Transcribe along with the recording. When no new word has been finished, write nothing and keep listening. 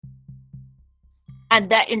And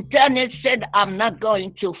the internist said, I'm not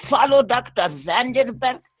going to follow Dr.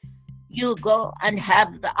 Vanderberg. You go and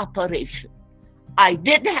have the operation. I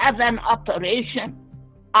did have an operation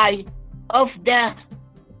of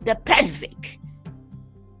the pelvic.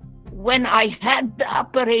 When I had the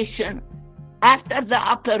operation, after the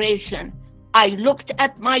operation, I looked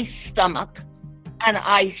at my stomach and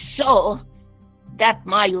I saw that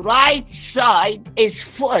my right side is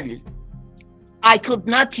full. I could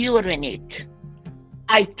not urinate.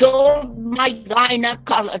 I told my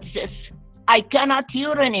gynecologist, I cannot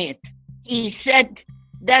urinate. He said,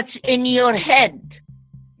 that's in your head.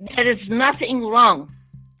 There is nothing wrong.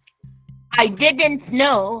 I didn't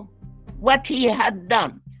know what he had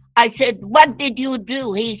done. I said, what did you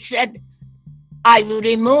do? He said, I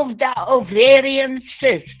removed the ovarian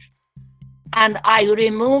cyst and I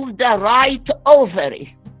removed the right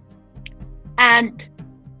ovary and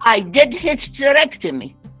I did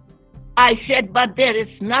hysterectomy. I said, but there is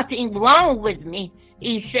nothing wrong with me.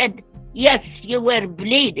 He said, yes, you were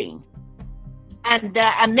bleeding. And the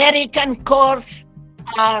American courts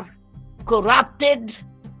are corrupted.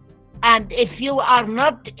 And if you are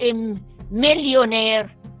not a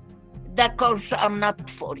millionaire, the courts are not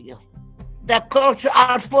for you. The courts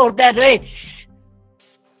are for the rich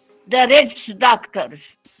doctors,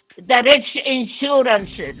 the rich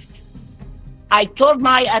insurances. I told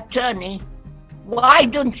my attorney, why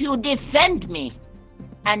don't you defend me?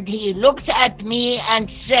 And he looked at me and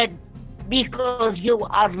said, because you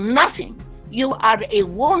are nothing. You are a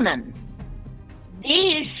woman.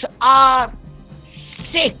 These are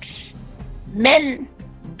 6 men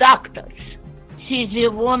doctors. She's a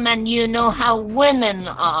woman, you know how women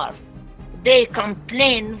are. They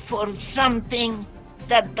complain for something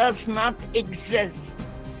that does not exist.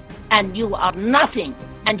 And you are nothing.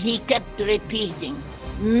 And he kept repeating,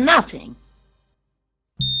 nothing.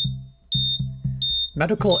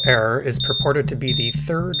 Medical error is purported to be the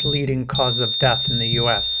 3rd leading cause of death in the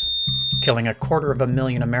US, killing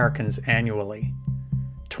 250,000 Americans annually.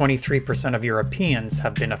 23% of Europeans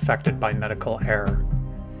have been affected by medical error.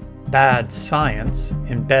 Bad science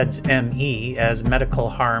embeds ME as medical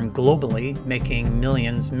harm globally, making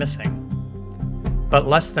millions missing. But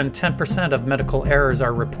less than 10% of medical errors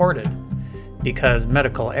are reported, because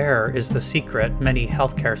medical error is the secret many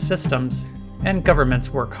healthcare systems and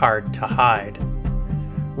governments work hard to hide.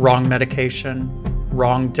 Wrong medication,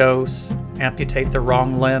 wrong dose, amputate the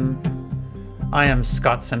wrong limb. I am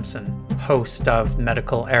Scott Simpson, host of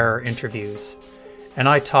Medical Error Interviews, and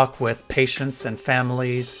I talk with patients and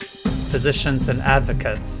families, physicians and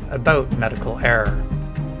advocates about medical error.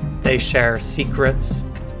 They share secrets,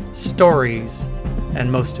 stories, and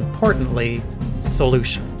most importantly,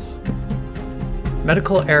 solutions.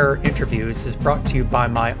 Medical Error Interviews is brought to you by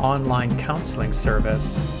my online counseling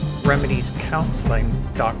service,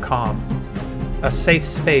 remediescounseling.com, a safe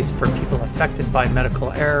space for people affected by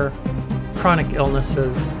medical error, chronic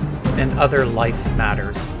illnesses, and other life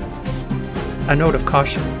matters. A note of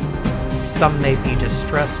caution: some may be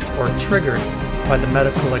distressed or triggered by the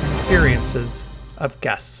medical experiences of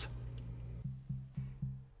guests.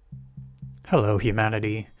 Hello,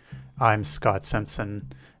 humanity. I'm Scott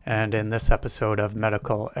Simpson, and in this episode of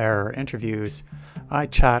Medical Error Interviews, I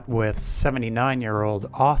chat with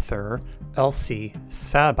 79-year-old author Elsie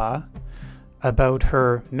Saba about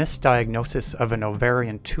her misdiagnosis of an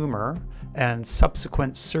ovarian tumor and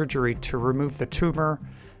subsequent surgery to remove the tumor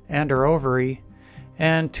and her ovary,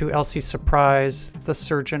 and to Elsie's surprise, the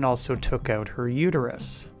surgeon also took out her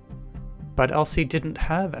uterus. But Elsie didn't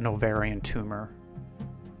have an ovarian tumor,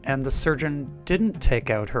 and the surgeon didn't take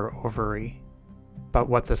out her ovary. But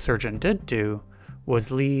what the surgeon did do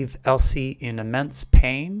was leave Elsie in immense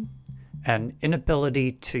pain, an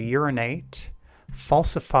inability to urinate,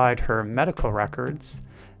 falsified her medical records,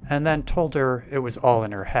 and then told her it was all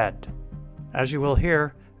in her head. As you will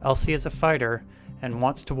hear, Elsie is a fighter and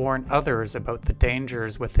wants to warn others about the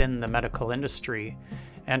dangers within the medical industry,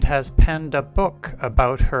 and has penned a book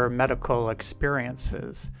about her medical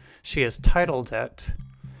experiences. She has titled it,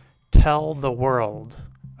 Tell the World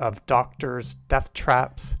of Doctors, Death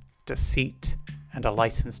Traps, Deceit, and a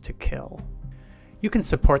License to Kill. You can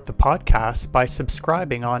support the podcast by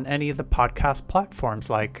subscribing on any of the podcast platforms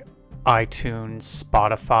like iTunes,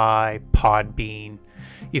 Spotify, Podbean.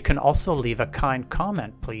 You can also leave a kind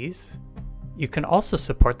comment, please. You can also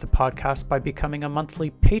support the podcast by becoming a monthly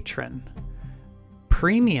patron.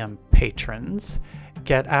 Premium patrons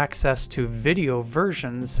get access to video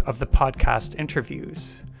versions of the podcast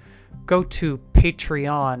interviews. Go to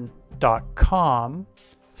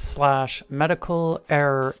patreon.com/medical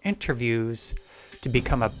error interviews to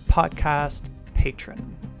become a podcast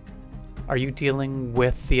patron. Are you dealing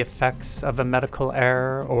with the effects of a medical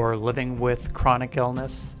error or living with chronic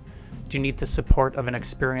illness? Do you need the support of an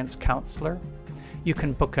experienced counselor? You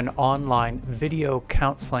can book an online video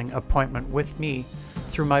counseling appointment with me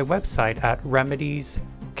through my website at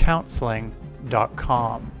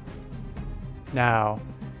remediescounseling.com. Now,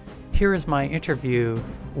 here is my interview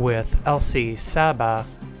with Elsie Saba,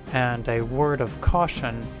 and a word of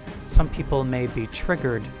caution: some people may be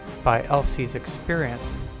triggered by Elsie's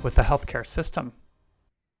experience with the healthcare system.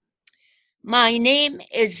 My name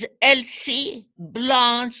is Elsie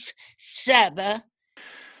Blanche Saba.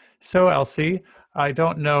 So, Elsie, I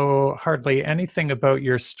don't know hardly anything about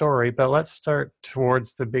your story, but let's start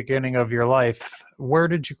towards the beginning of your life. Where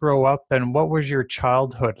did you grow up, and what was your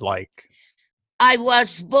childhood like? I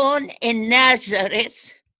was born in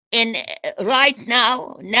Nazareth. Right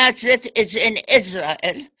now, Nazareth is in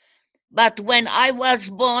Israel. But when I was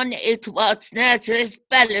born, it was Nazareth,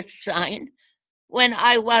 Palestine. When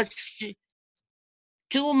I was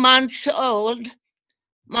 2 months old,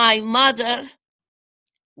 my mother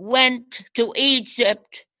went to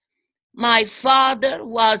Egypt. My father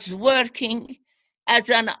was working as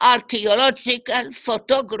an archaeological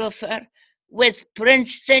photographer with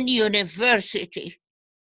Princeton University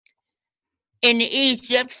in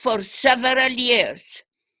Egypt for several years.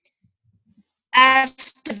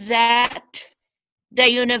 After that, the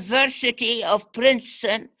University of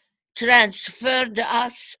Princeton transferred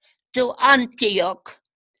us to Antioch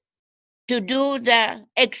to do the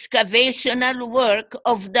excavational work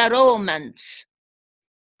of the Romans.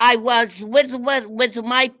 I was with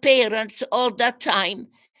my parents all the time,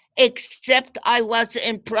 except I was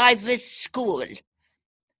in private school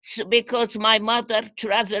because my mother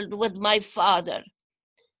traveled with my father.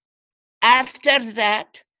 After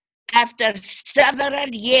that, after several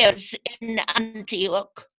years in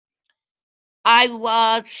Antioch, I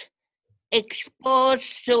was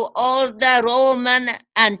exposed to all the Roman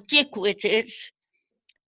antiquities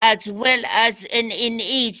as well as in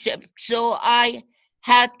Egypt. So I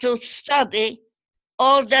had to study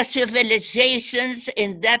all the civilizations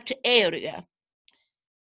in that area.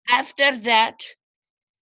 After that,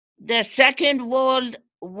 the Second World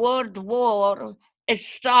War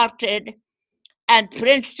started, and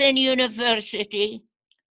Princeton University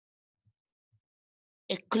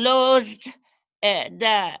closed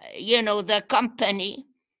the company,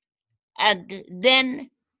 and then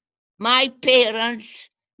my parents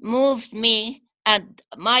moved me and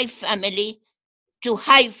my family to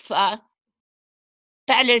Haifa,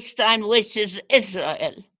 Palestine, which is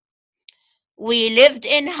Israel. We lived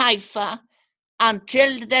in Haifa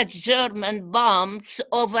until the German bombs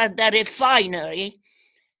over the refinery.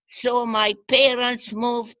 So my parents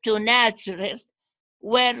moved to Nazareth,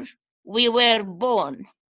 where we were born,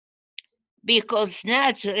 because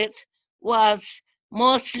Nazareth was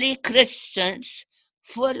mostly Christians,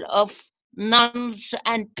 full of nuns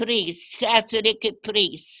and priests, Catholic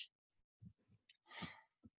priests.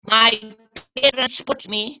 My parents put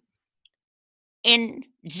me in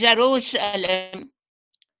Jerusalem,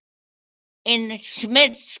 in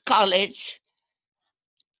Smith's College.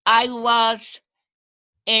 I was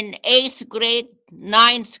in 8th grade,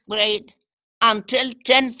 9th grade, until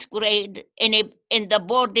 10th grade in the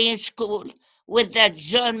boarding school with the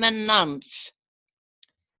German nuns.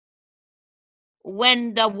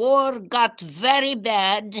 When the war got very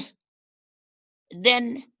bad,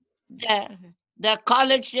 then the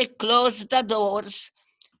college closed the doors,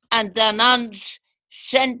 and the nuns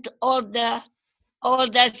sent all the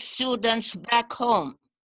students back home.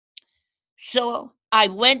 So I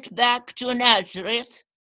went back to Nazareth,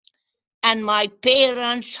 and my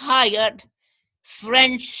parents hired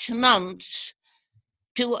French nuns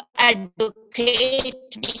to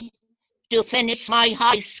educate me to finish my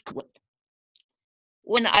high school.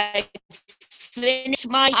 When I finished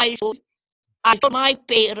my high school, I told my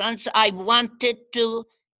parents I wanted to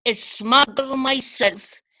smuggle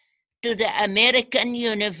myself to the American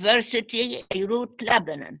University, Beirut,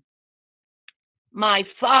 Lebanon. My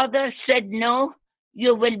father said, "No,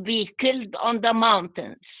 you will be killed on the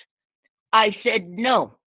mountains." I said,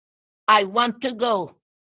 "No, I want to go."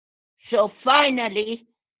 So finally,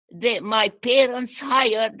 my parents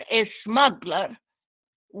hired a smuggler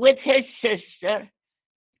with his sister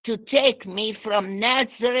to take me from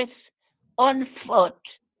Nazareth on foot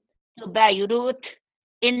to Beirut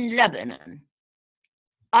in Lebanon.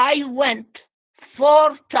 I went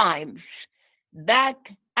 4 times back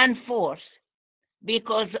and forth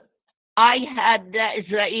because I had the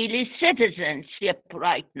Israeli citizenship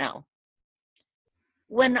right now.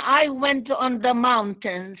 When I went on the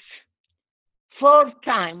mountains 4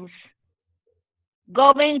 times,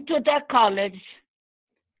 going to the college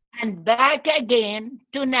and back again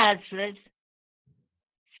to Nazareth,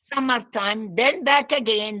 summertime, then back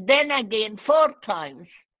again, then again, 4 times.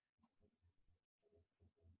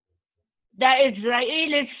 The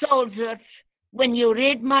Israeli soldiers, when you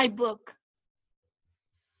read my book,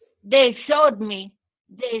 they showed me,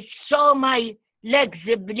 they saw my legs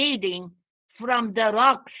bleeding from the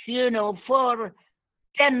rocks, for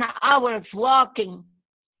 10 hours walking.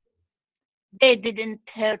 They didn't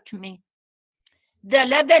hurt me. The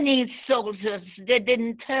Lebanese soldiers, they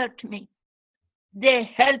didn't hurt me. They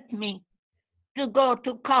helped me to go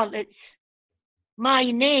to college.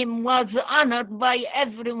 My name was honored by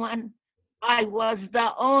everyone. I was the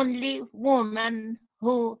only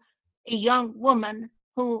a young woman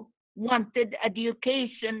who wanted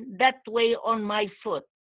education that way on my foot.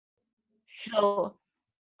 So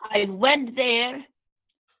I went there,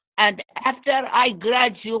 and after I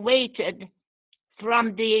graduated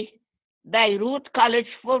from the Beirut College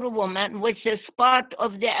for Women, which is part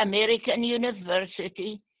of the American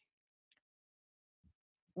University,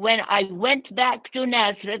 when I went back to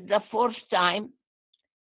Nazareth the fourth time,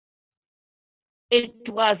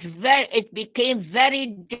 it became very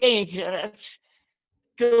dangerous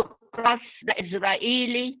to cross the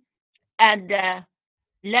Israeli and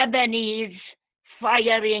Lebanese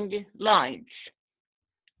firing lines.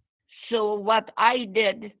 So what I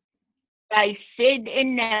did, I stayed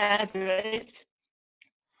in Nazareth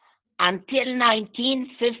until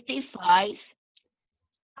 1955.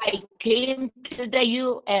 I came to the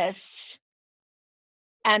U.S.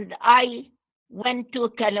 and I went to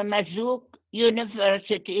Kalamazoo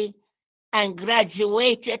University and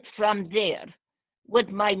graduated from there with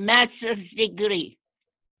my master's degree.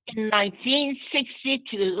 In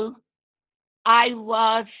 1962, I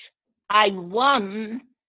won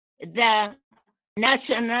the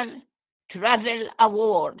National Travel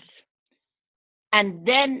Awards. And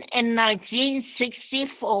then in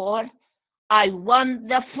 1964, I won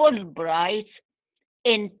the Fulbright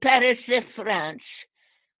in Paris, France.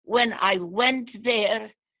 When I went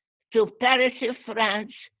there to Paris,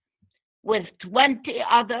 France, with 20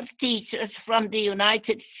 other teachers from the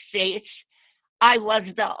United States, I was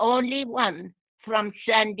the only one from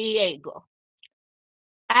San Diego.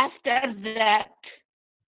 After that,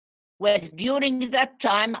 during that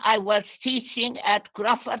time, I was teaching at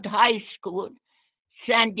Crawford High School,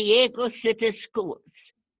 San Diego City Schools.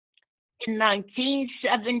 In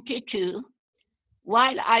 1972,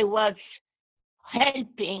 while I was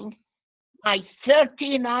helping my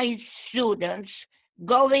 39 students,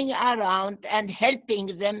 going around and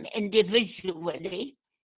helping them individually,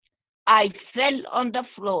 I fell on the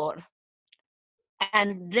floor.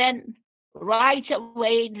 And then right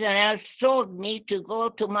away, the nurse told me to go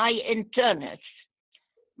to my internist.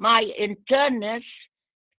 My internist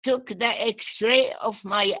took the x-ray of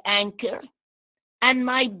my ankle and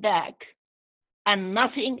my back and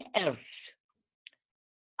nothing else.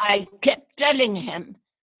 I kept telling him,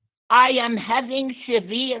 I am having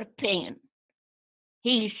severe pain.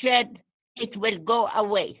 He said, it will go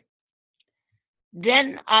away.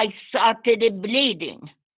 Then I started bleeding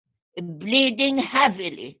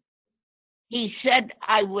heavily. He said,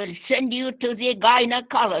 I will send you to the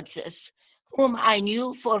gynecologist, whom I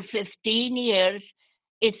knew for 15 years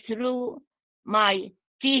through my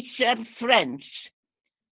teacher friends.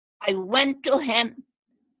 I went to him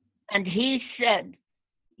and he said,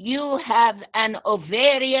 you have an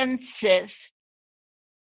ovarian cyst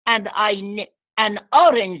and an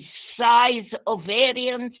orange size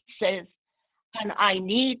ovarian cyst, and I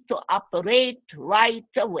need to operate right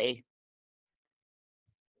away.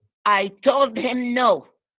 I told him no,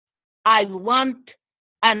 I want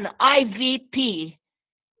an IVP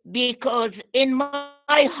because in my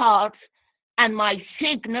heart and my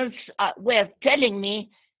signals were telling me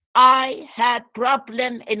I had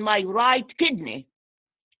problem in my right kidney.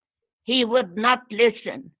 He would not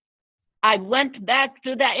listen. I went back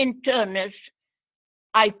to the internist.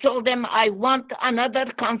 I told him I want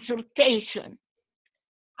another consultation.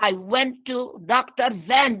 I went to Dr.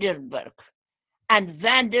 Vanderberg, and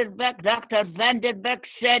Dr. Vanderberg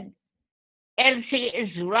said, Elsie is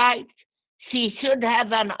right. She should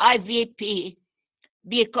have an IVP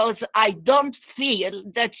because I don't feel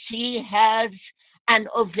that she has an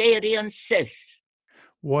ovarian cyst.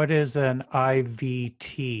 What is an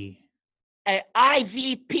IVT?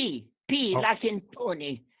 IVP, like in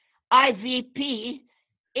Tony. IVP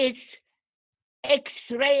is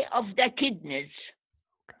X-ray of the kidneys.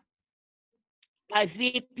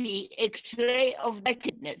 IVP, X-ray of the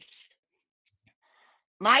kidneys.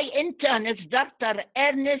 My internist, Dr.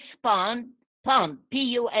 Ernest Pond,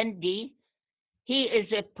 P-U-N-D, He is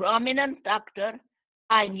a prominent doctor.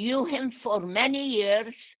 I knew him for many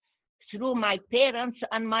years through my parents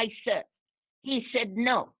and myself. He said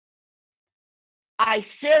no. I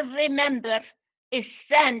still remember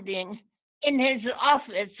standing in his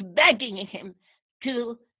office begging him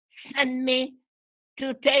to send me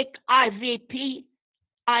to take IVP.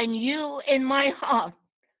 I knew in my heart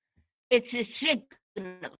it's a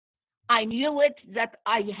signal. I knew it that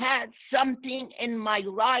I had something in my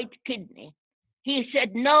right kidney. He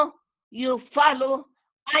said, no, you follow.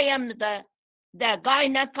 I am the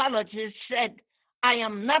gynecologist said, I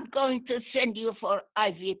am not going to send you for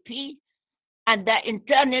IVP. And the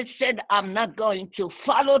internist said, I'm not going to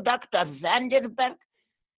follow Dr. Vanderberg.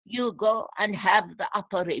 You go and have the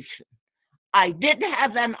operation. I did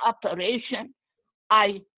have an operation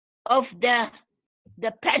of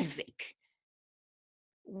the pelvic.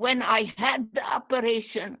 When I had the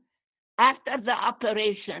operation, after the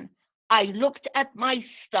operation, I looked at my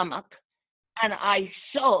stomach and I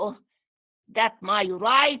saw that my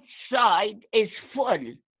right side is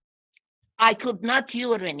full. I could not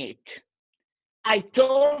urinate. I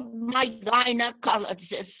told my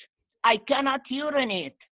gynecologist, I cannot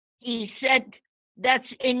urinate. He said, that's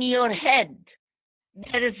in your head.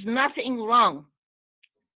 There is nothing wrong.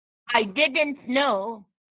 I didn't know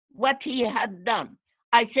what he had done.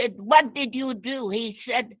 I said, what did you do? He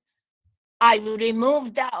said, I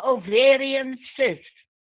removed the ovarian cyst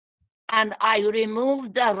and I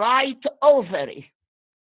removed the right ovary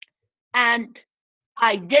and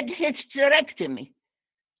I did hysterectomy.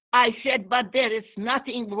 I said, but there is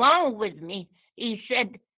nothing wrong with me. He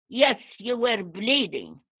said, yes, you were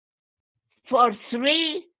bleeding. For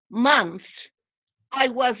 3 months, I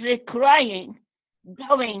was crying,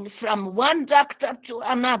 going from one doctor to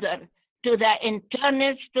another, to the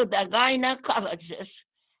internist, to the gynecologist.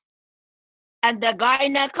 And the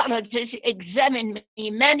gynecologist examined me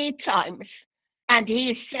many times, and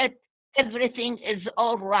he said, everything is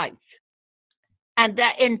all right. And the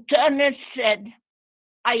internist said,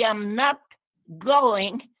 I am not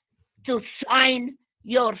going to sign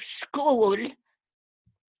your school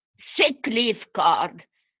sick leave card.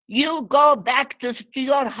 You go back to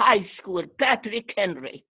your high school, Patrick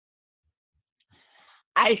Henry.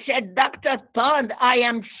 I said, Dr. Pond, I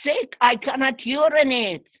am sick. I cannot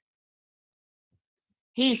urinate.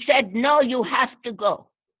 He said, no, you have to go.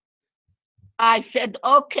 I said,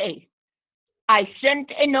 okay. I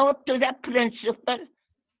sent a note to the principal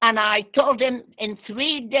and I told him in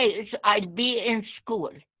 3 days I'd be in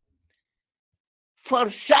school.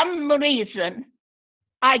 For some reason,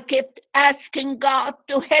 I kept asking God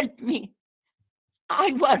to help me. I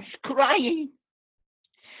was crying.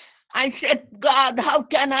 I said, God, how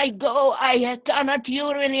can I go? I cannot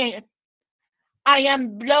urinate. I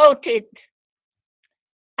am bloated.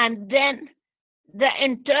 And then the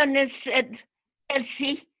internist said,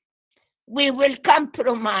 Elsie, we will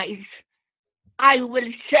compromise. I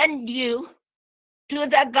will send you to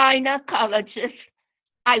the gynecologist.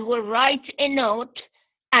 I will write a note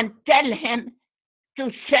and tell him to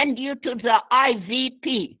send you to the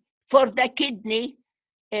IVP for the kidney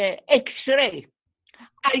X-ray.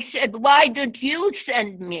 I said, why don't you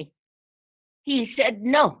send me? He said,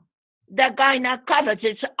 no, the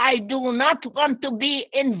gynecologist, I do not want to be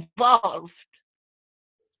involved.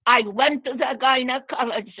 I went to the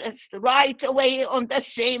gynecologist right away on the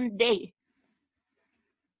same day.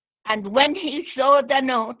 And when he saw the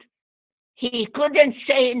note, he couldn't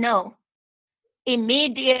say no.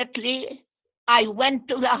 Immediately, I went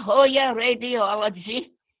to the Hoya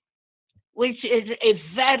Radiology, which is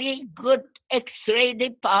a very good X-ray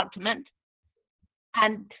department.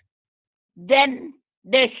 And then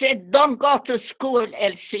they said, don't go to school,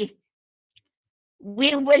 Elsie.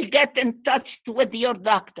 We will get in touch with your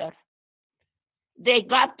doctor. They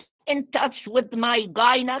got in touch with my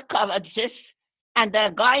gynecologist, and the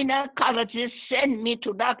gynecologist sent me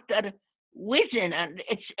to Dr. Wisener.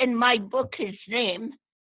 It's in my book, his name.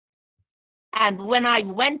 And when I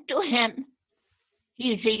went to him,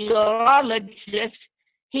 he's a urologist,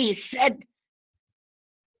 he said,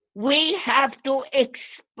 we have to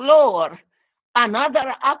explore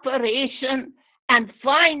another operation and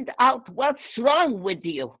find out what's wrong with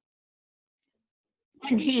you.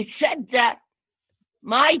 When he said that,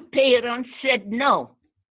 my parents said no.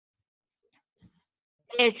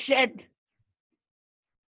 They said,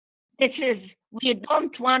 we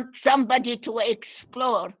don't want somebody to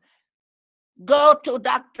explore. Go to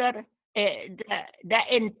Dr. The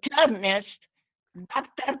internist,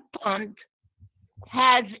 Dr. Pond,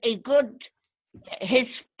 has his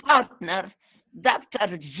partner,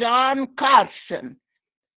 Dr. John Carson.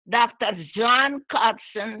 Dr. John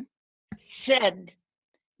Carson said,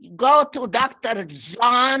 go to Dr.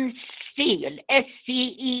 John Steele,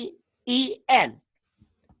 Steel.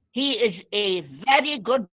 He is a very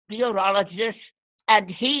good urologist, and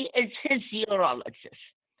he is his urologist.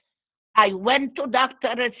 I went to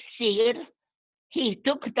Dr. Steele. He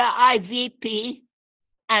took the IVP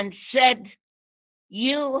and said,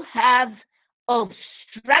 you have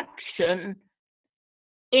obstruction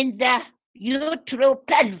in the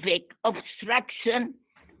utero-pelvic obstruction,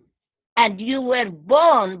 and you were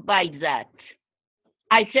born by that.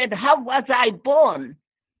 I said, how was I born?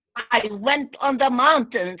 I went on the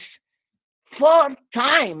mountains 4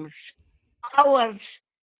 times, hours,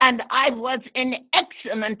 and I was in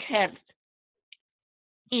excellent health.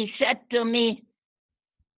 He said to me,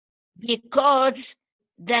 because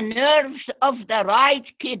the nerves of the right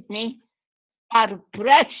kidney are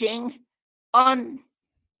pressing on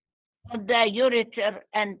the ureter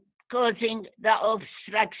and causing the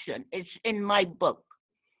obstruction. It's in my book.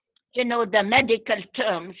 You know, the medical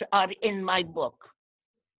terms are in my book.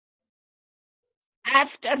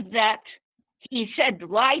 After that, he said,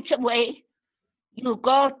 right away, you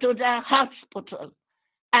go to the hospital.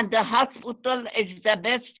 And the hospital is the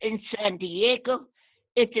best in San Diego.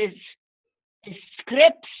 It is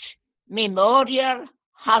Scripps Memorial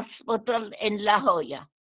Hospital in La Jolla.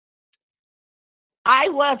 I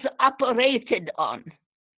was operated on.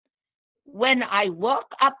 When I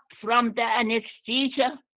woke up from the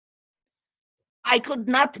anesthesia, I could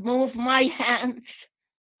not move my hands.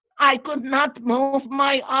 I could not move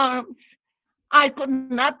my arms. I could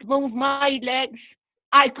not move my legs.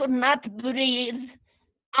 I could not breathe.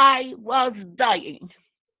 I was dying.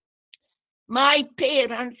 My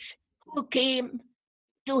parents, who came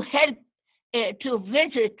to help to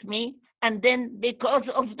visit me, and then because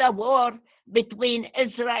of the war between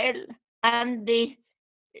Israel and the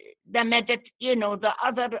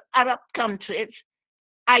other Arab countries,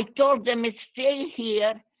 I told them, stay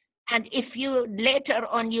here, and if you later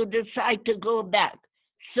on you decide to go back.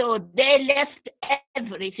 So they left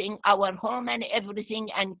everything, our home and everything,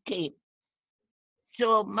 and came.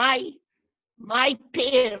 So my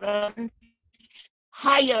parents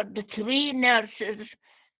hired 3 nurses,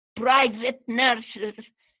 private nurses,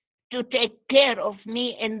 to take care of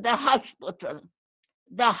me in the hospital.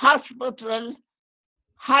 The hospital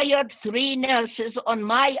hired 3 nurses on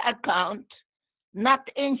my account, not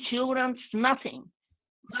insurance, nothing.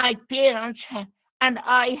 My parents and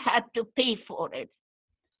I had to pay for it.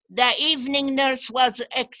 The evening nurse was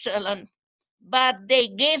excellent, but they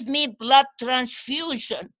gave me blood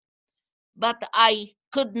transfusion, but I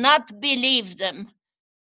could not believe them.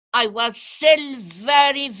 I was still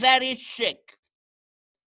very, very sick.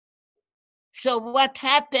 So what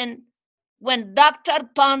happened when Dr.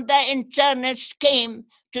 Pond, the internist, came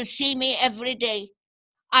to see me every day?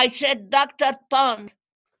 I said, Dr. Pond,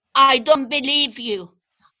 I don't believe you.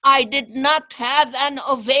 I did not have an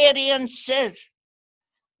ovarian cyst.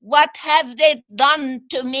 What have they done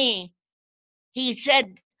to me? He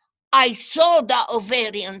said, I saw the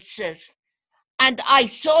ovarian cyst, and I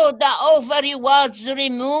saw the ovary was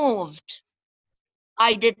removed.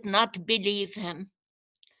 I did not believe him.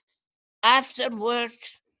 Afterwards,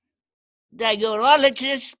 the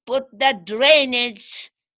urologist put the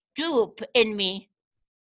drainage tube in me,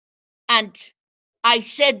 and I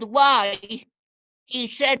said, why? He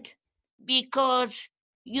said, because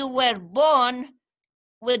you were born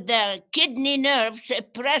with the kidney nerves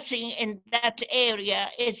pressing in that area.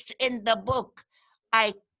 It's in the book.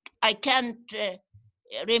 I can't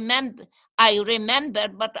remember. I remember,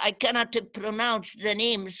 but I cannot pronounce the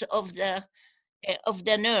names of the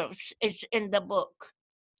nerves. It's in the book.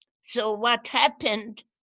 So what happened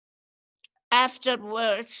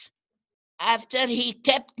afterwards, after he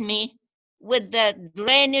kept me with the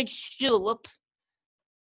drainage tube,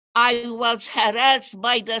 I was harassed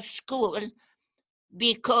by the school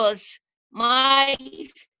because my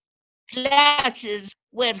classes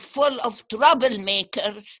were full of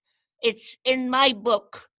troublemakers. It's in my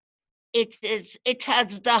book. It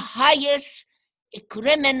has the highest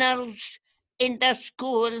criminals in the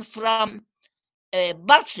school from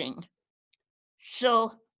busing.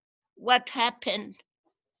 So what happened?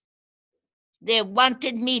 They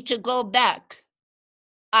wanted me to go back.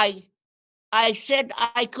 I said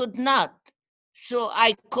I could not. So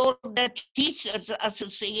I called the Teachers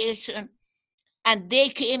Association, and they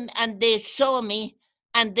came and they saw me,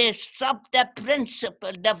 and they stopped the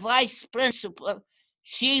principal, the vice principal.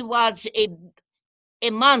 She was a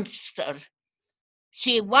monster.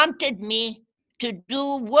 She wanted me to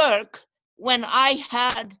do work when I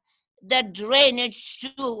had the drainage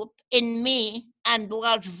tube in me and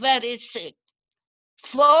was very sick.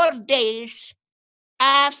 4 days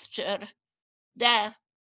after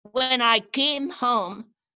when I came home,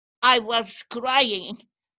 I was crying.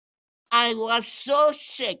 I was so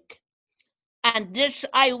sick. And this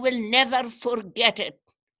I will never forget it.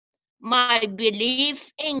 My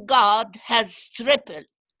belief in God has tripled.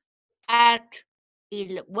 At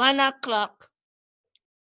 1 o'clock,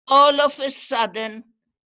 all of a sudden,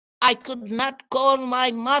 I could not call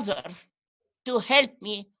my mother to help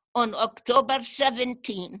me on October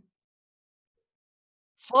 17.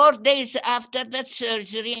 4 days after the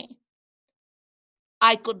surgery,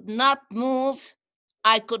 I could not move.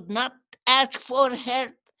 I could not ask for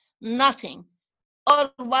help, nothing.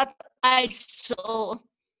 All what I saw,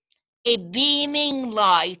 a beaming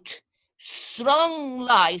light, strong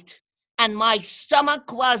light, and my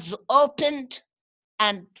stomach was opened,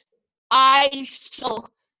 and I saw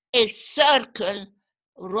a circle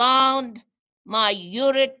round my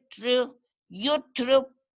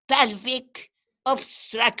uteropelvic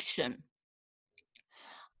obstruction.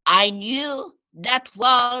 I knew that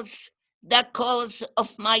was the cause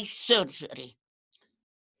of my surgery.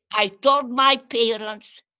 I told my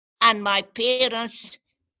parents, and my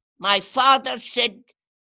father said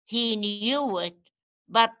he knew it,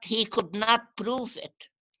 but he could not prove it.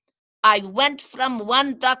 I went from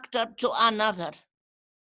one doctor to another,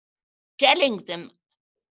 telling them,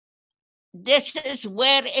 this is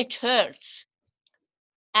where it hurts.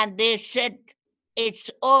 And they said, it's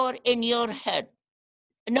all in your head.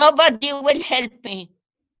 Nobody will help me.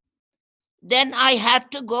 Then I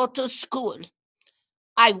had to go to school.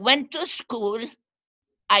 I went to school.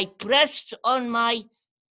 I pressed on my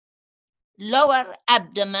lower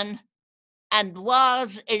abdomen and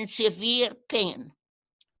was in severe pain.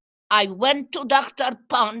 I went to Dr.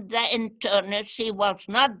 Pond, the internist. He was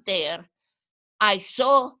not there. I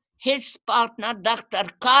saw his partner, Dr.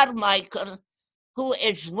 Carmichael, who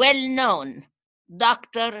is well-known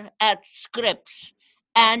doctor at Scripps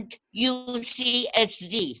and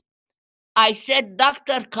UCSD. I said,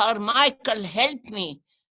 Dr. Carmichael, help me.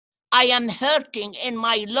 I am hurting in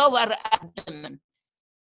my lower abdomen.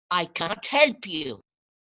 I cannot help you.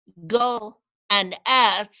 Go and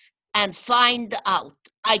ask and find out.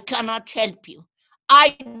 I cannot help you.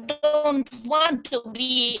 I don't want to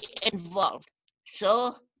be involved.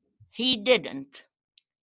 So he didn't.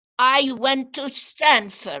 I went to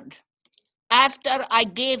Stanford after I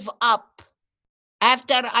gave up,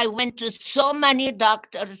 after I went to so many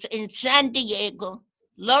doctors in San Diego,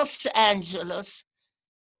 Los Angeles,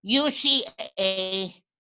 UCA,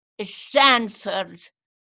 Stanford,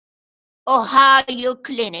 Ohio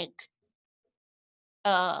Clinic,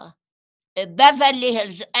 Beverly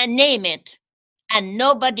Hills, name it, and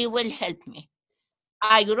nobody will help me.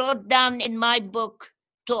 I wrote down in my book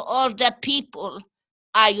to all the people,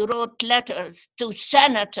 I wrote letters to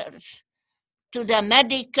senators, to the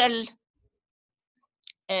medical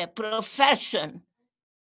profession.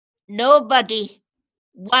 Nobody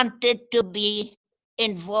wanted to be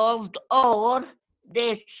involved, or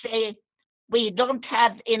they say, we don't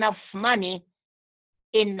have enough money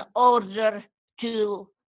in order to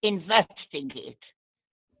investigate.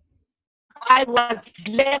 I was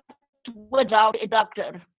left without a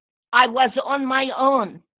doctor. I was on my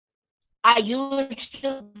own. I used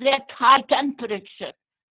to get high temperature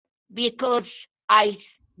because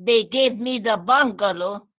they gave me the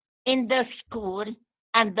bungalow in the school,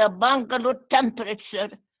 and the bungalow temperature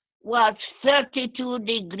was 32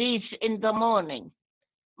 degrees in the morning.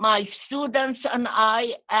 My students and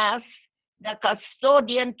I asked the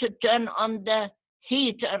custodian to turn on the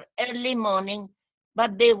heater early morning,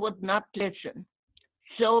 but they would not listen.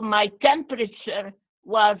 So my temperature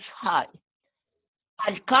was high.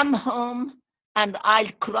 I'll come home and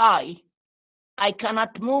I'll cry. I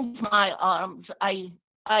cannot move my arms. I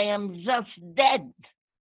am just dead.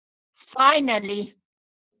 Finally,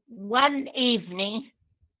 one evening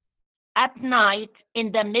at night,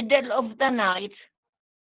 in the middle of the night,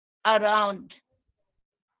 around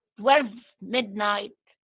 12 midnight,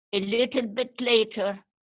 a little bit later,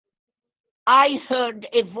 I heard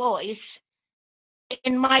a voice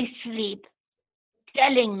in my sleep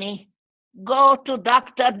telling me, go to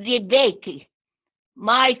Dr. DeBakey,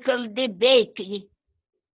 Michael DeBakey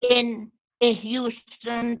in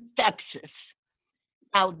Houston, Texas.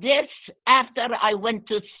 Now this, after I went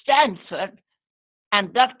to Stanford,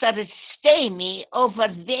 and Dr. Stamey over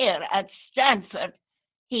there at Stanford,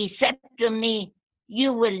 he said to me,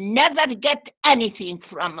 you will never get anything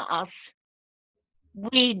from us.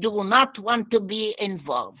 We do not want to be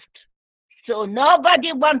involved. So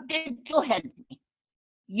nobody wanted to help me.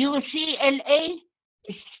 UCLA,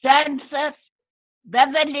 Stanford,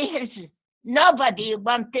 Beverly Hills, Nobody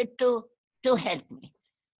wanted to help me.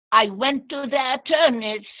 I went to the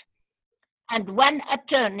attorneys, and one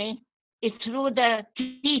attorney, through the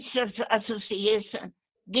Teachers Association,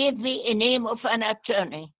 gave me a name of an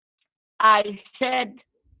attorney. I said,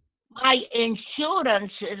 my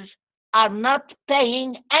insurances are not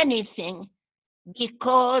paying anything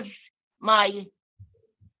because my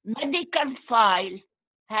medical file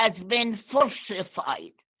has been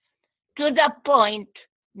falsified to the point,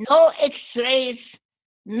 no x-rays,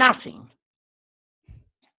 nothing.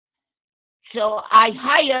 So I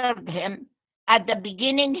hired him. At the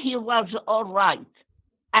beginning, he was all right.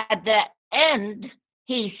 At the end,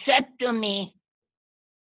 he said to me,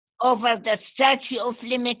 over the statute of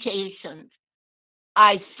limitations,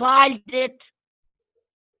 I filed it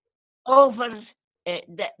over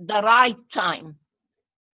the right time.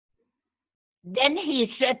 Then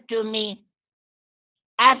he said to me,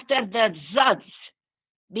 after the judge,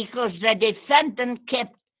 because the defendant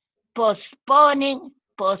kept postponing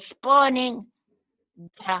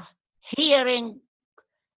the hearing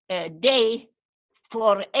day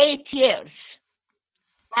for 8 years.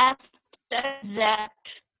 After that,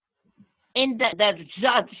 the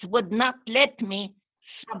judge would not let me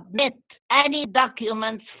submit any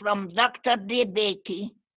documents from Dr.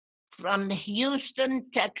 DeBakey from Houston,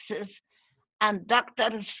 Texas, and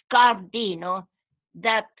Dr. Scardino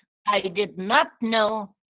that I did not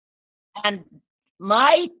know, and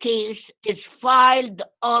my case is filed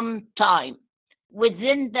on time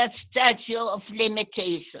within the statute of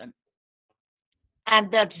limitation.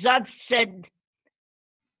 And the judge said,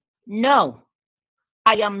 no,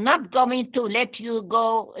 I am not going to let you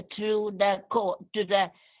go through the court to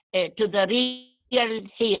the real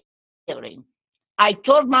hearing. I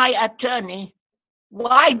told my attorney,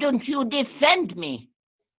 why don't you defend me?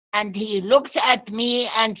 And he looked at me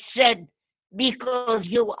and said, because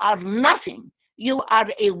you are nothing. You are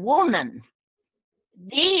a woman.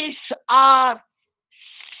 These are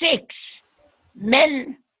 6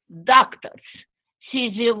 men doctors.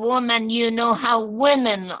 She's a woman. You know how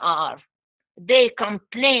women are. They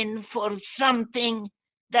complain for something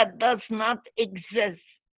that does not exist.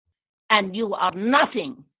 And you are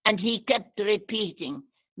nothing. And he kept repeating,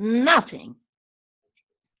 nothing.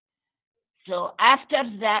 So after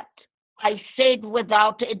that, I stayed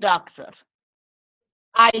without a doctor.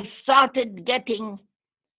 I started getting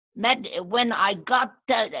when I got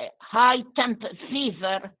high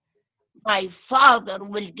fever. My father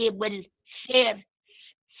will share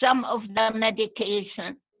some of the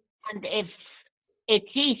medication, and if a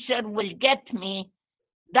teacher will get me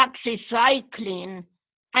doxycycline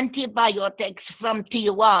antibiotics from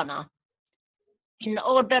Tijuana in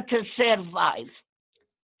order to survive.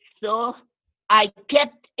 So I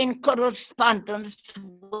kept in correspondence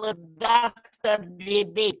with Dr.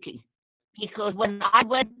 DeBakey, because when I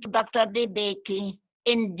went to Dr. DeBakey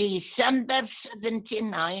in December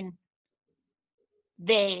 1979,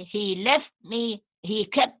 he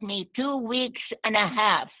kept me 2 weeks and a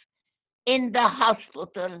half in the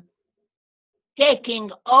hospital,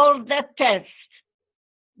 taking all the tests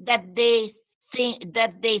that they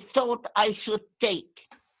thought I should take.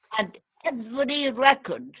 And every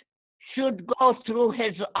record should go through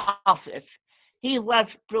his office. He was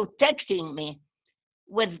protecting me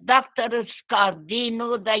with Dr.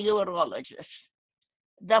 Scardino, the urologist.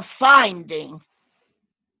 The finding,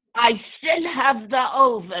 I still have the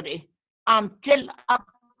ovary until up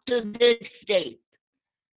to this date.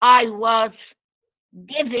 I was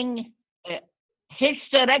giving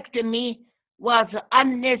hysterectomy was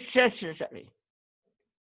unnecessary.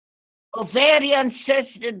 Ovarian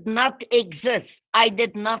cyst did not exist. I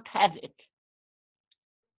did not have it.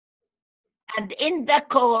 And in the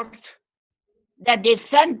court, the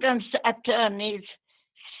defendant's attorneys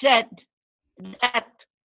said that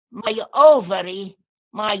my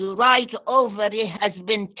right ovary has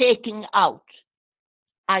been taken out.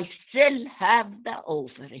 I still have the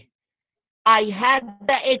ovary. I had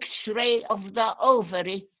the x-ray of the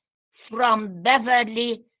ovary from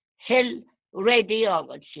Beverly Hill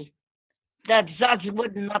Radiology. The judge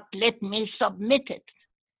would not let me submit it.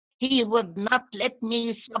 He would not let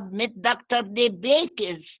me submit Dr.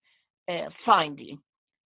 DeBakey's finding.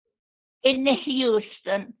 In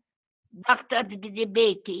Houston, Dr.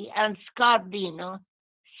 DeBakey and Scardino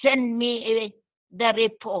sent me the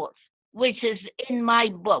report, which is in my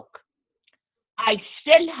book. I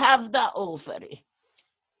still have the ovary.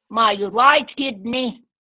 My right kidney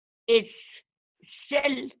is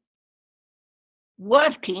still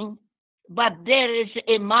working, but there is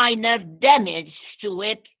a minor damage to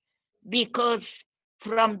it because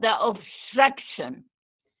from the obstruction,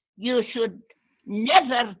 you should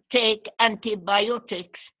never take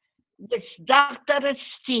antibiotics, which Dr.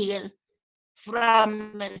 Steele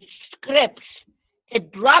from Scripps,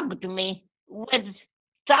 it drugged me with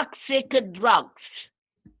toxic drugs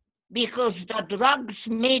because the drugs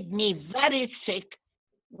made me very sick.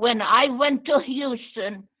 When I went to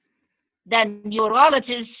Houston, the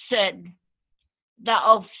neurologist said the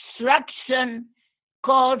obstruction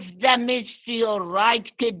caused damage to your right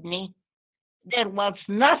kidney. There was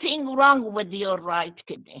nothing wrong with your right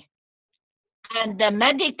kidney. And the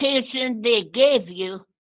medication they gave you,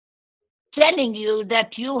 telling you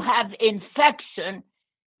that you have infection,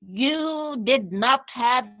 you did not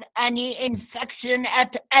have any infection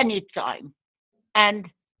at any time. And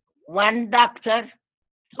one doctor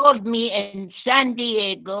told me in San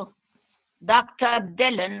Diego, Dr.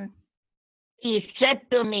 Dillon, he said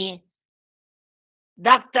to me,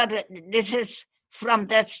 Doctor, this is from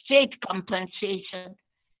the state compensation.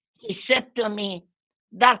 He said to me,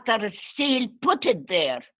 Dr. Steele put it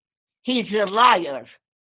there. He's a liar.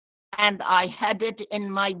 And I had it in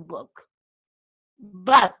my book.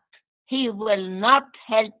 But he will not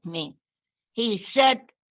help me. He said,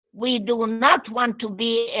 we do not want to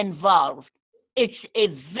be involved. It's a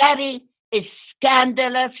very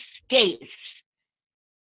scandalous case.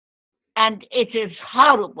 And it is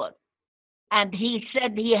horrible. And he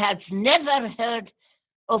said he has never heard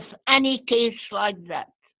of any case like that.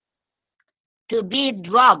 To be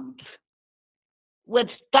drugged with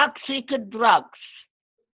toxic drugs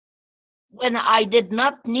when I did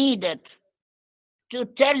not need it, to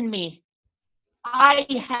tell me I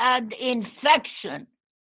had infection.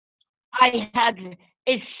 I had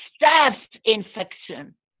a staph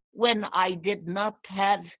infection when I did not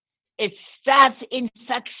have a staph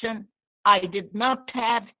infection. I did not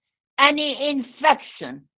have any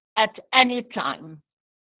infection at any time.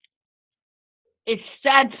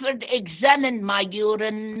 Stanford examined my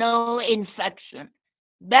urine, no infection.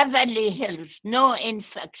 Beverly Hills, no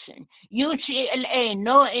infection. UCLA,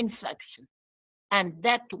 no infection. And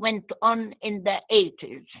that went on in the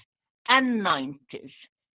 80s and 90s.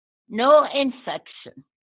 No infection.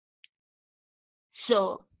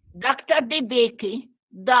 So Dr. DeBakey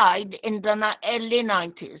died in the early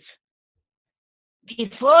 90s.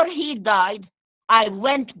 Before he died, I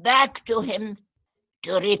went back to him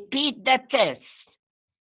to repeat the test.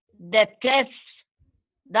 The test,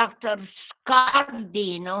 Dr.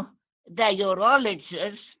 Scardino, the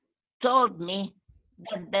urologist, told me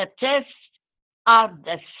that the tests are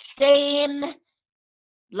the same,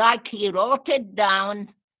 like he wrote it down,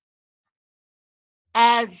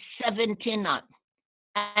 as 79.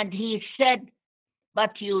 And he said,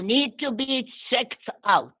 but you need to be checked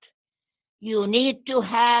out. You need to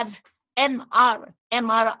have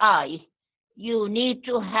MRI. You need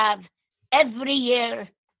to have every year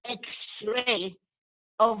X-ray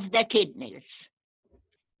of the kidneys.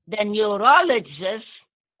 The neurologist,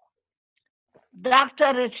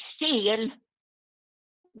 Dr. Steele,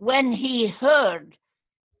 when he heard,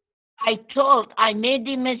 I made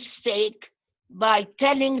a mistake by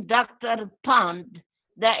telling Dr. Pond,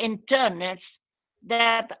 the internist,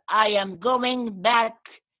 that I am going back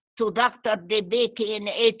to Dr. DeBakey in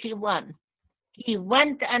 81. He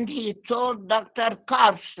went and he told Dr.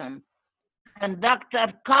 Carson, and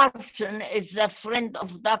Dr. Carson is a friend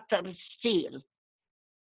of Dr. Steele.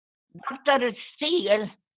 Dr. Steele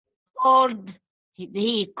called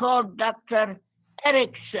Dr.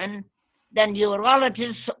 Erickson, the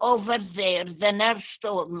neurologist over there, the nurse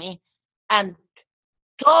told me, and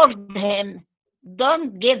told him,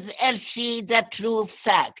 don't give Elsie the true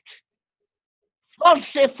fact.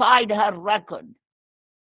 Falsified her record.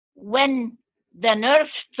 When the nurse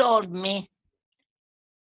told me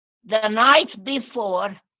the night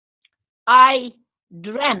before, I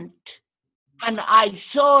dreamt and I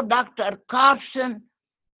saw Dr. Carson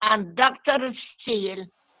and Dr. Steele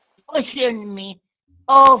pushing me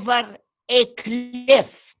over a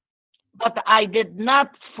cliff, but I did not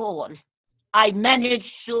fall. I managed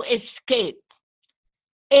to escape.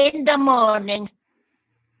 In the morning,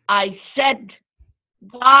 I said,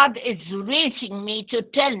 God is reaching me to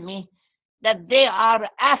tell me that they are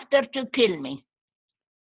after to kill me.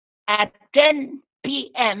 At 10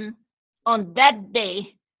 p.m. on that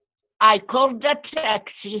day, I called the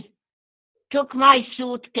taxi, took my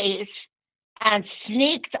suitcase, and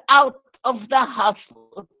sneaked out of the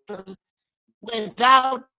hospital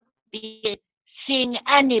without seeing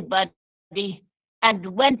anybody and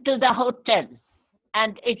went to the hotel.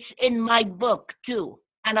 And it's in my book too.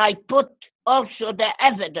 And I put also the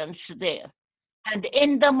evidence there. And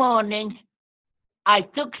in the morning, I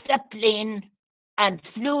took the plane and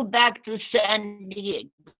flew back to San Diego.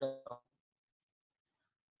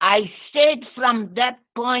 I stayed from that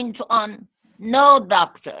point on, no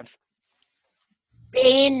doctor.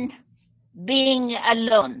 Pain, being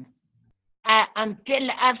alone,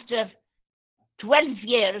 until after 12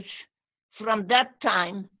 years from that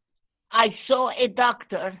time, I saw a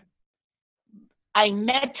doctor. I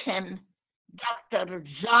met him, Dr.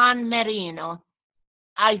 John Marino.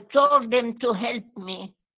 I told him to help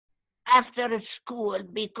me after school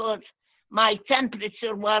because my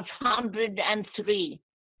temperature was 103.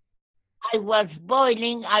 I was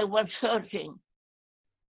boiling, I was hurting.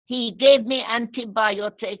 He gave me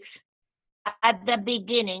antibiotics at the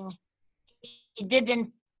beginning. He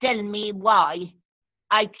didn't tell me why.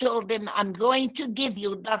 I told him, I'm going to give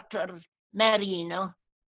you, Dr. Marino,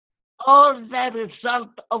 all the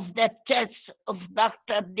result of the tests of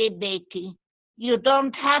Dr. DeBakey. You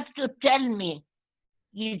don't have to tell me.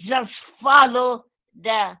 You just follow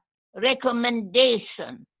the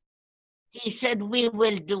recommendation. He said, we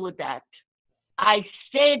will do that. I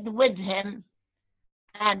stayed with him,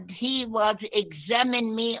 and he was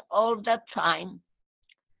examining me all the time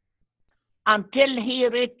until he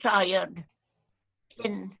retired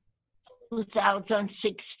in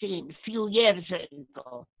 2016, few years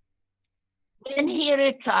ago. When he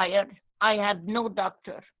retired, I had no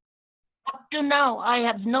doctor. Up to now, I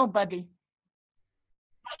have nobody.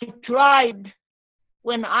 I tried.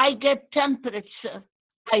 When I get temperature,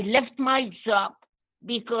 I left my job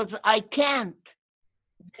because I can't.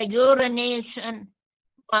 The urination,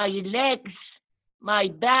 my legs, my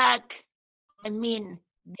back,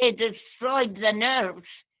 they destroyed the nerves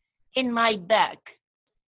in my back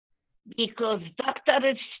because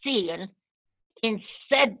Dr. Steele,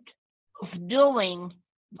 instead of doing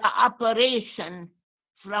the operation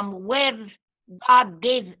from where God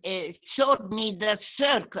showed me the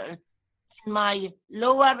circle in my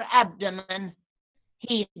lower abdomen,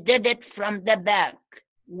 he did it from the back,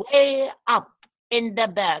 way up in the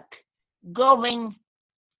back, going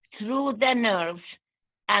through the nerves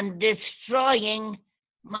and destroying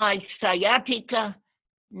my sciatica.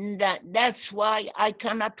 That's why I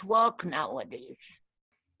cannot walk nowadays.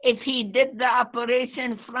 If he did the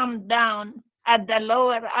operation from down at the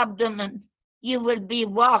lower abdomen, you will be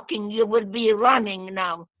walking, you will be running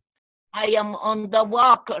now. I am on the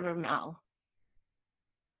walker now.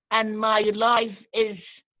 And my life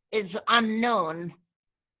is unknown.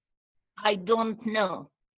 I don't know.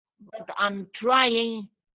 But I'm trying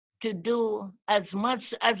to do as much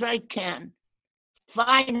as I can.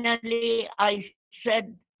 Finally, I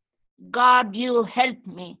said, God, you helped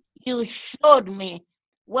me. You showed me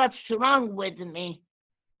what's wrong with me,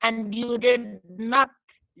 and you did not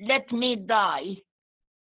let me die.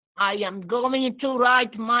 I am going to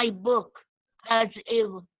write my book as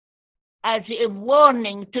a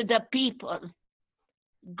warning to the people.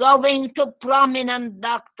 Going to prominent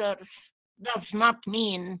doctors does not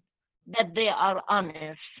mean that they are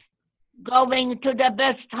honest. Going to the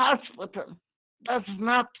best hospital does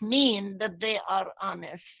not mean that they are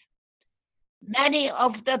honest. Many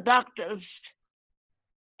of the doctors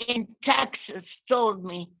in Texas told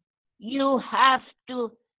me, you have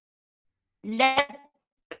to let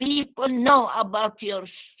people know about your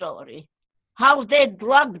story, how they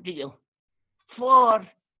drugged you for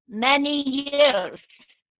many years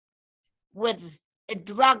with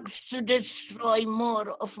drugs to destroy more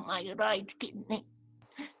of my right kidney.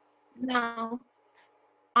 Now,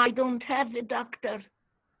 I don't have a doctor.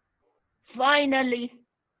 Finally,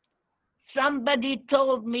 somebody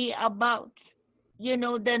told me about,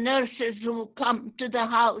 the nurses who come to the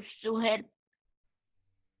house to help.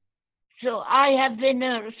 So I have a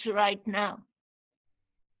nurse right now.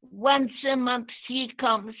 Once a month she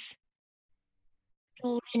comes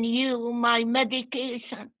to renew my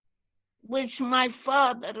medication, which my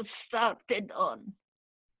father started on.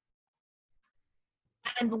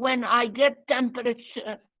 And when I get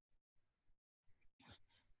temperature,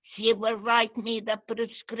 she will write me the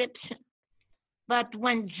prescription. But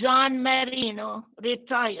when John Marino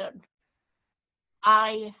retired,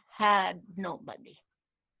 I had nobody.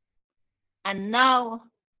 And now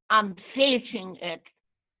I'm facing it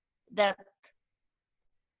that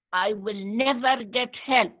I will never get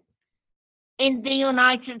help in the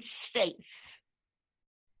United States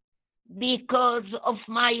because of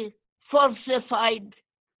my falsified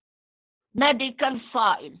medical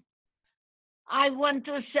file. I want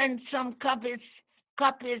to send some copies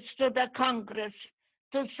to the Congress,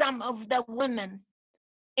 to some of the women.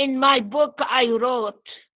 In my book I wrote,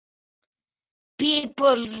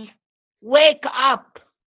 people, wake up.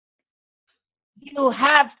 You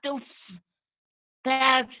have to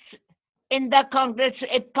pass in the Congress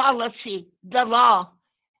a policy, the law,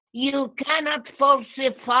 You cannot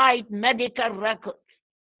falsify medical records.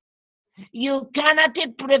 You cannot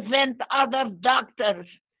prevent other doctors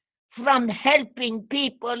from helping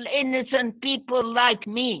people, innocent people like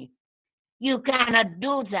me. You cannot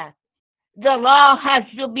do that. The law has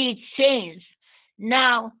to be changed.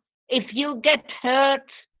 Now, if you get hurt,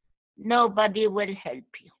 nobody will help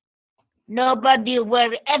you. Nobody,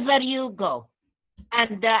 wherever you go.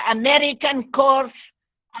 And the American courts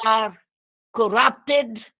are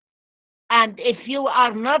corrupted. And if you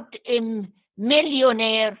are not a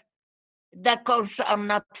millionaire, the courts are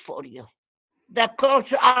not for you. The courts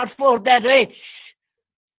are for the rich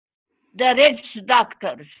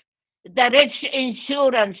doctors, the rich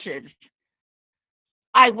insurances.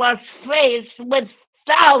 I was faced with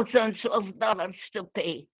thousands of dollars to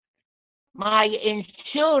pay. My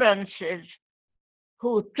insurances,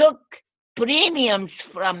 who took premiums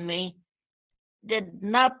from me, did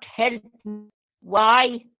not help me.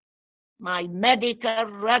 Why? My medical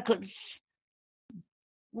records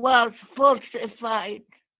was falsified.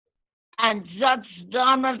 And Judge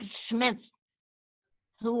Donald Smith,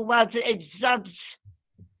 who was a judge,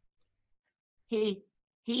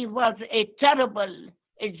 he was a terrible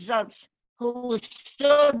judge who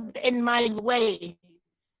stood in my way.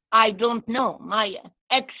 I don't know. My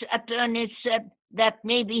ex-attorney said that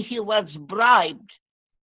maybe he was bribed.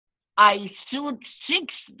 I sued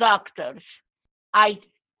 6 doctors. I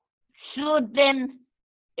sued them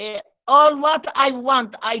all what I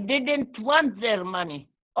want. I didn't want their money.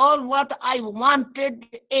 All what I wanted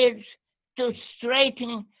is to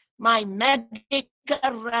straighten my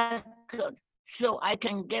medical record so I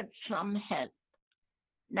can get some help.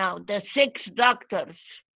 Now, the 6 doctors,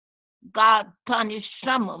 God punished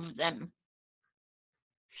some of them.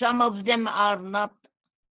 Some of them are not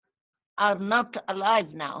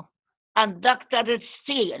alive now. And Dr.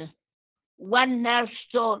 Steele, one nurse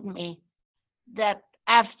told me that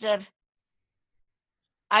after,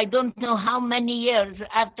 I don't know how many years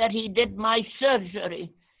after he did my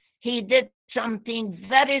surgery, he did something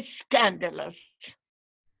very scandalous.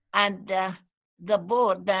 And the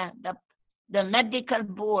board, the medical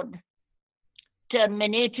board,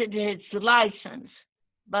 terminated his license.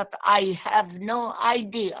 But I have no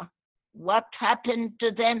idea what happened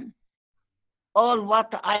to them. All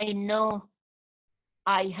what I know,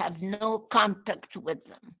 I have no contact with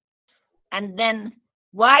them. And then,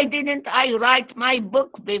 why didn't I write my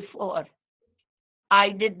book before? I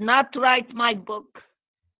did not write my book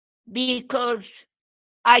because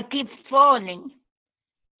I keep falling.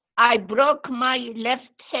 I broke my left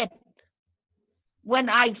hip when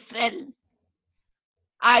I fell.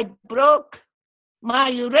 I broke my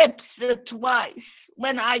ribs twice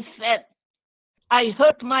when I fell. I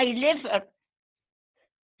hurt my liver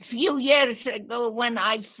a few years ago when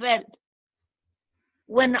I fell.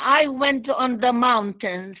 When I went on the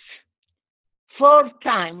mountains 4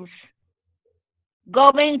 times,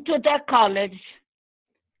 going to the college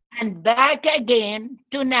and back again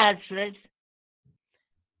to Nazareth,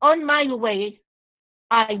 on my way,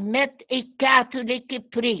 I met a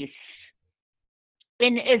Catholic priest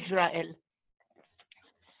in Israel,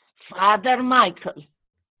 Father Michael.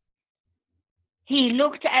 He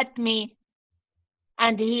looked at me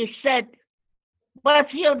and he said,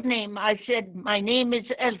 "What's your name?" I said, "My name is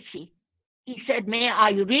Elsie." He said, "May I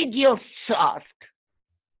read your chart?"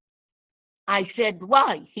 I said,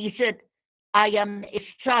 "Why?" He said, "I am a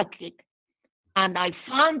psychic, and I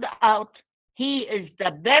found out he is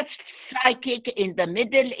the best psychic in the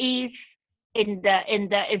Middle East, in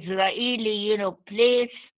the Israeli,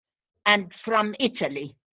 place, and from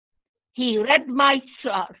Italy." He read my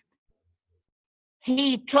chart.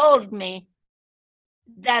 He told me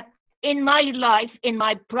that in my life, in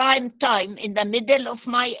my prime time, in the middle of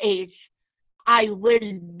my age, I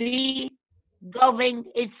will be going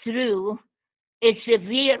through a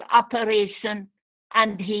severe operation,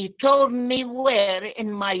 and he told me where,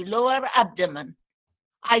 in my lower abdomen.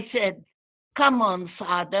 I said, "Come on,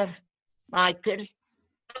 Father Michael,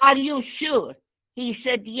 are you sure?" He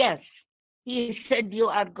said, "Yes." He said, "You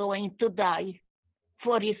are going to die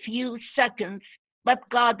for a few seconds, but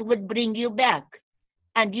God will bring you back,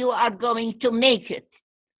 and you are going to make it."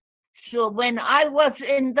 So when I was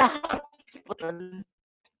in the hospital,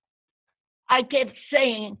 I kept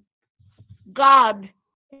saying, "God,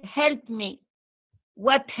 help me."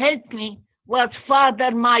 What helped me was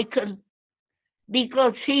Father Michael,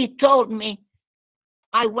 because he told me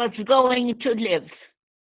I was going to live.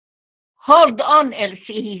 "Hold on,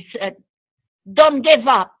 Elsie," he said. "Don't give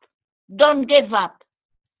up. Don't give up."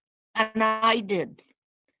 And I did.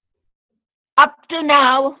 Up to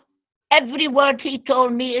now, every word he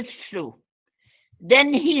told me is true.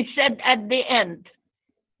 Then he said at the end,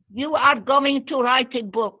 you are going to write a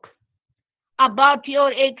book about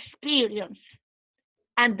your experience,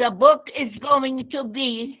 and the book is going to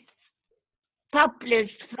be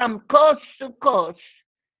published from coast to coast.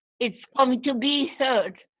 It's going to be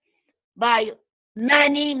heard by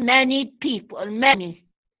many, many people, many.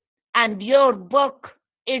 And your book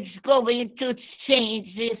is going to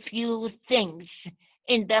change a few things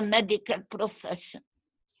in the medical profession.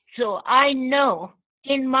 So I know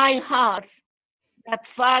in my heart that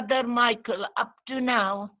Father Michael, up to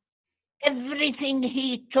now, everything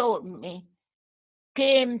he told me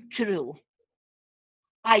came true.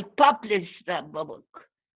 I published the book.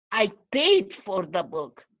 I paid for the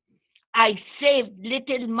book. I saved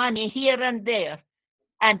little money here and there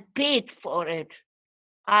and paid for it.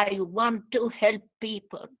 I want to help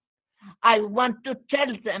people. I want to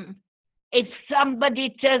tell them, if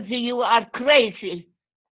somebody tells you you are crazy,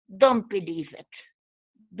 don't believe it.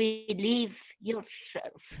 Believe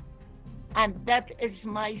yourself. And that is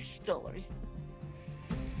my story.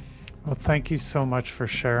 Well, thank you so much for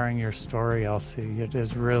sharing your story, Elsie. It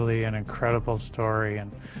is really an incredible story,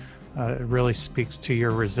 and it really speaks to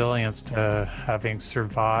your resilience to having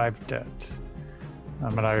survived it.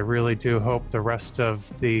 And I really do hope the rest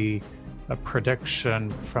of the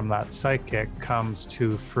prediction from that psychic comes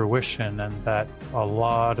to fruition, and that a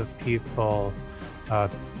lot of people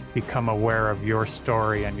become aware of your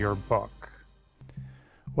story and your book.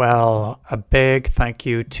 Well, a big thank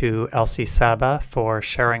you to Elsie Saba for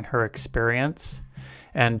sharing her experience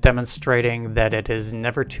and demonstrating that it is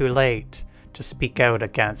never too late to speak out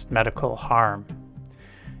against medical harm.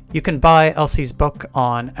 You can buy Elsie's book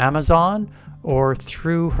on Amazon or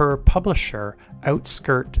through her publisher,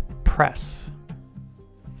 Outskirt Press.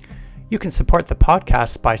 You can support the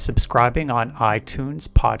podcast by subscribing on iTunes,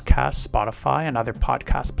 Podcasts, Spotify, and other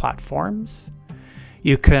podcast platforms.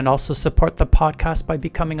 You can also support the podcast by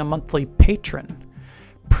becoming a monthly patron.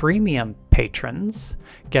 Premium patrons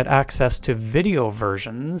get access to video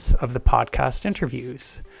versions of the podcast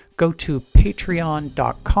interviews. Go to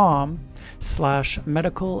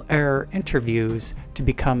patreon.com/medicalairerinterviews to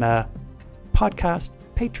become a podcast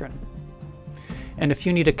patron. And if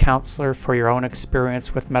you need a counselor for your own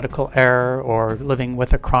experience with medical error, or living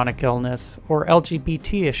with a chronic illness, or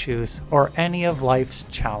LGBT issues, or any of life's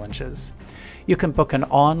challenges, you can book an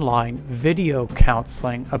online video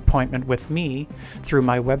counseling appointment with me through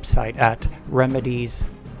my website at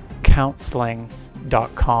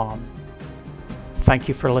remediescounseling.com. Thank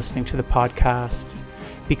you for listening to the podcast.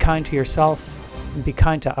 Be kind to yourself and be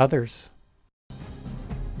kind to others.